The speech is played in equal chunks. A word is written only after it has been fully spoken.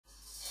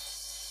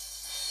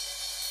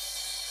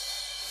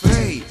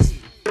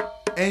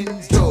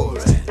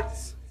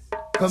endurance,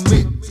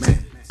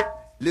 commitment,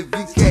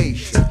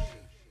 livication,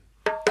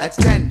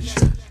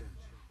 attention,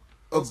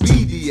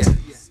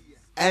 obedience,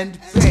 and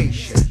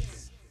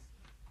patience.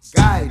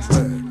 Guide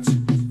words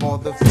for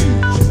the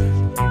future.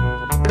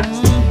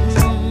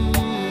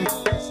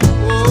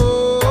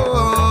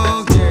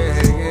 Oh,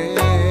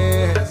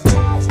 yeah.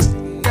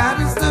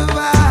 Gotta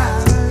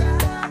survive,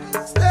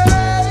 stay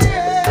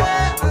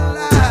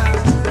alive.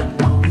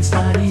 It's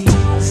not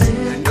easy.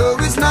 I know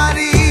it's not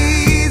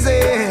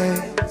easy,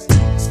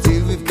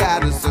 still we've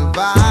gotta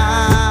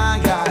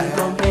survive.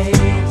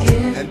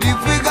 And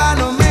if we're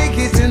gonna make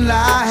it in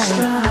life,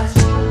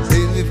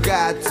 then we've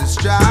got to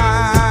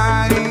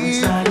strive.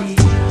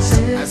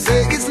 I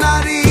say it's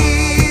not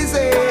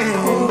easy,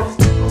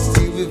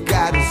 still we've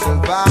got to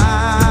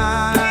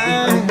survive.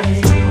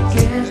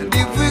 And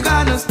if we're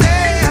gonna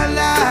stay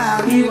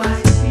alive,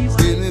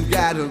 then we've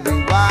got to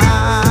be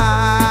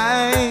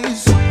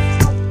wise.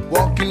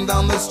 Walking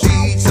down the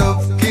streets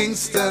of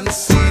Kingston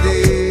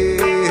City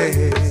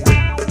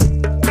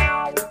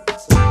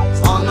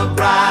on a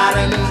bright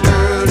and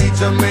early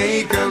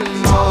Jamaican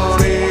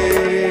morning,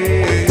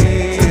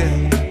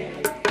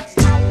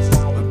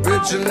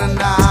 Bridget and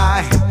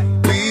I,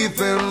 we've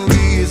been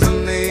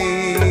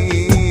reasoning,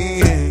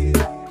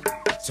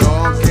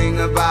 talking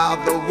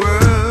about the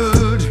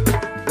world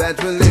that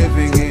we're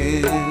living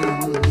in.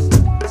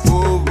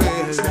 Oh,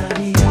 well,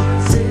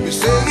 we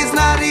say it's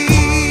not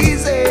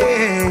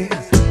easy,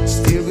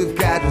 still we've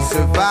got to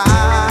survive.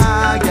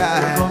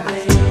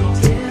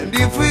 And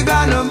if we're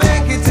gonna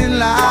make it in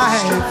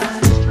life,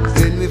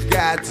 then we've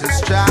got to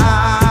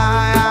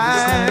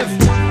strive.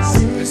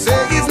 We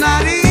say it's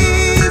not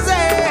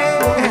easy,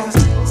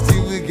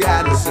 still we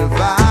gotta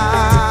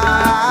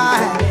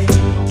survive.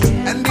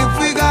 And if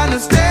we're gonna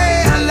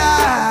stay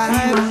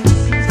alive,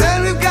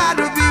 then we've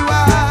gotta be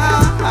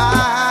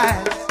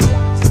wise.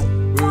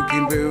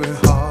 Working very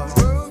hard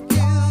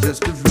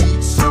just to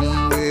reach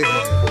somewhere.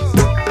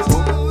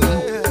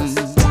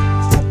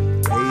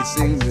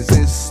 Facing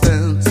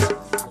resistance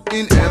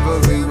in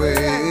every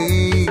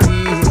way,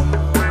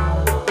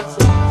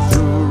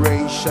 through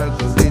racial,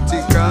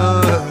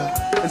 political,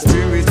 and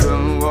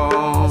spiritual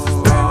wars.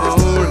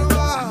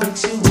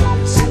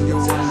 And you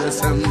wonder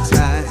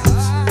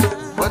sometimes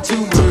what you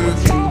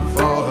working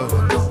for.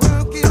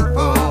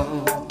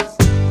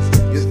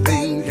 You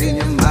think in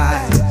your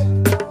mind,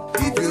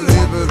 if you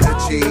live or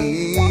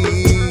achieve,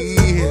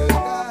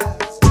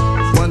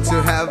 want to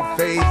have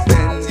faith